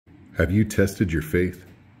Have you tested your faith?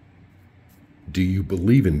 Do you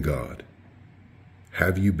believe in God?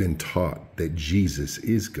 Have you been taught that Jesus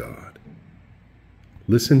is God?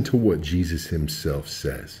 Listen to what Jesus himself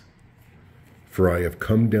says. For I have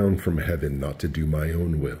come down from heaven not to do my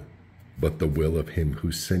own will, but the will of him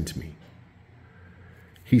who sent me.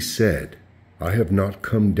 He said, I have not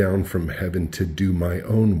come down from heaven to do my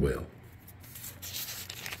own will.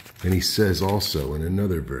 And he says also in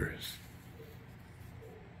another verse,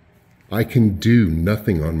 I can do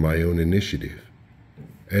nothing on my own initiative.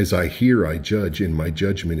 As I hear, I judge, and my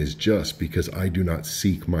judgment is just, because I do not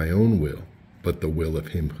seek my own will, but the will of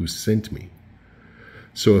him who sent me.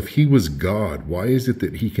 So if he was God, why is it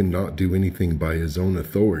that he cannot do anything by his own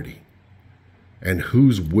authority? And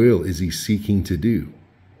whose will is he seeking to do?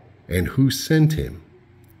 And who sent him?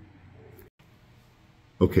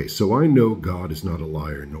 Okay, so I know God is not a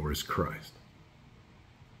liar, nor is Christ.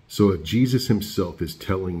 So if Jesus himself is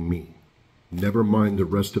telling me, never mind the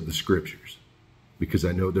rest of the scriptures, because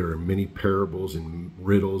I know there are many parables and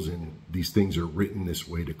riddles, and these things are written this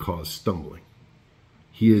way to cause stumbling.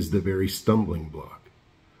 He is the very stumbling block.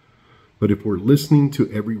 But if we're listening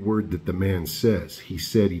to every word that the man says, he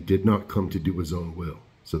said he did not come to do his own will.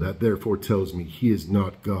 So that therefore tells me he is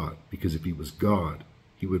not God, because if he was God,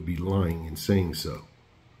 he would be lying in saying so,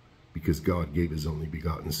 because God gave his only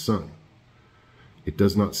begotten Son. It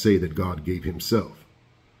does not say that God gave himself.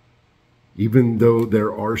 Even though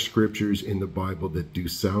there are scriptures in the Bible that do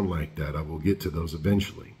sound like that, I will get to those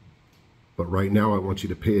eventually. But right now I want you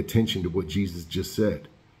to pay attention to what Jesus just said.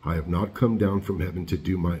 I have not come down from heaven to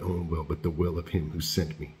do my own will, but the will of him who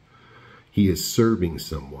sent me. He is serving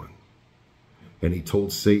someone. And he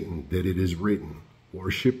told Satan that it is written,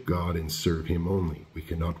 worship God and serve him only. We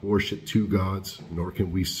cannot worship two gods, nor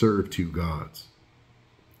can we serve two gods.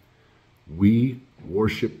 We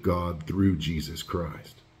worship God through Jesus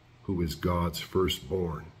Christ, who is God's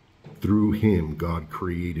firstborn. Through him, God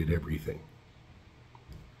created everything.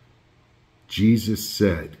 Jesus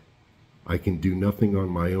said, I can do nothing on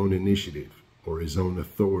my own initiative or his own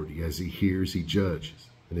authority. As he hears, he judges,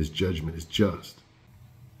 and his judgment is just.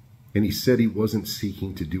 And he said he wasn't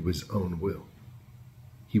seeking to do his own will.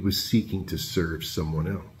 He was seeking to serve someone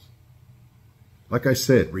else. Like I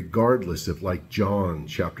said, regardless of, like John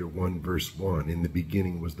chapter 1, verse 1, in the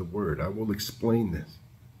beginning was the Word. I will explain this.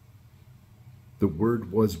 The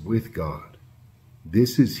Word was with God.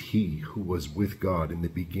 This is he who was with God in the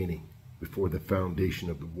beginning, before the foundation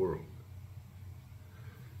of the world.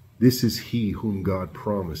 This is he whom God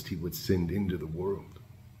promised he would send into the world,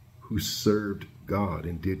 who served God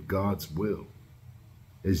and did God's will,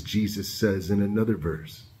 as Jesus says in another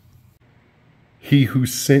verse. He who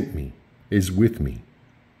sent me is with me.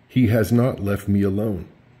 He has not left me alone,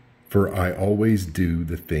 for I always do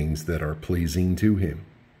the things that are pleasing to him.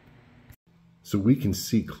 So we can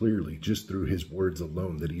see clearly just through his words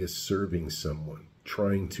alone that he is serving someone,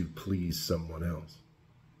 trying to please someone else.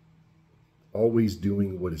 Always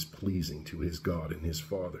doing what is pleasing to his God and his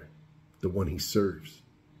Father, the one he serves,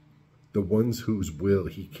 the ones whose will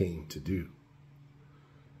he came to do.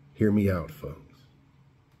 Hear me out, folks.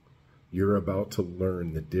 You're about to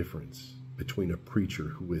learn the difference between a preacher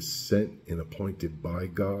who is sent and appointed by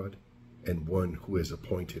God and one who has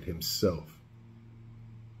appointed himself.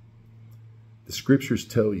 The scriptures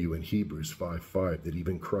tell you in Hebrews 5:5 that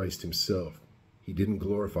even Christ himself, he didn't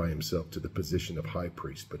glorify himself to the position of high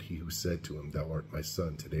priest, but he who said to him, thou art my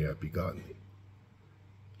son, today I've begotten thee.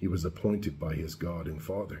 He was appointed by his God and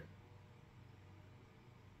Father.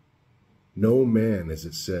 No man, as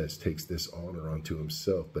it says, takes this honor unto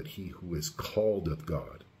himself, but he who is called of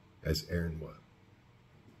God, as Aaron was.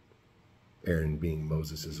 Aaron being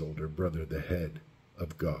Moses' older brother, the head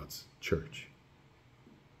of God's church,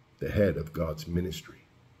 the head of God's ministry,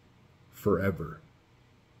 forever.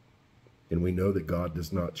 And we know that God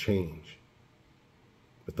does not change,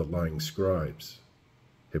 but the lying scribes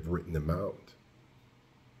have written them out.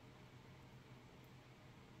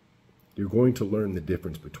 You're going to learn the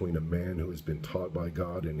difference between a man who has been taught by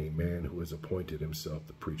God and a man who has appointed himself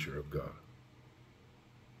the preacher of God.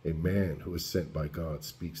 A man who is sent by God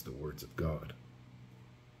speaks the words of God.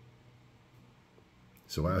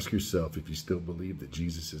 So ask yourself if you still believe that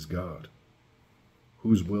Jesus is God.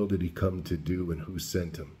 Whose will did he come to do, and who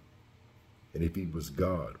sent him? And if he was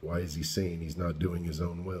God, why is he saying he's not doing his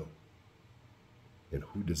own will? And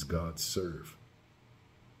who does God serve?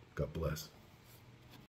 God bless.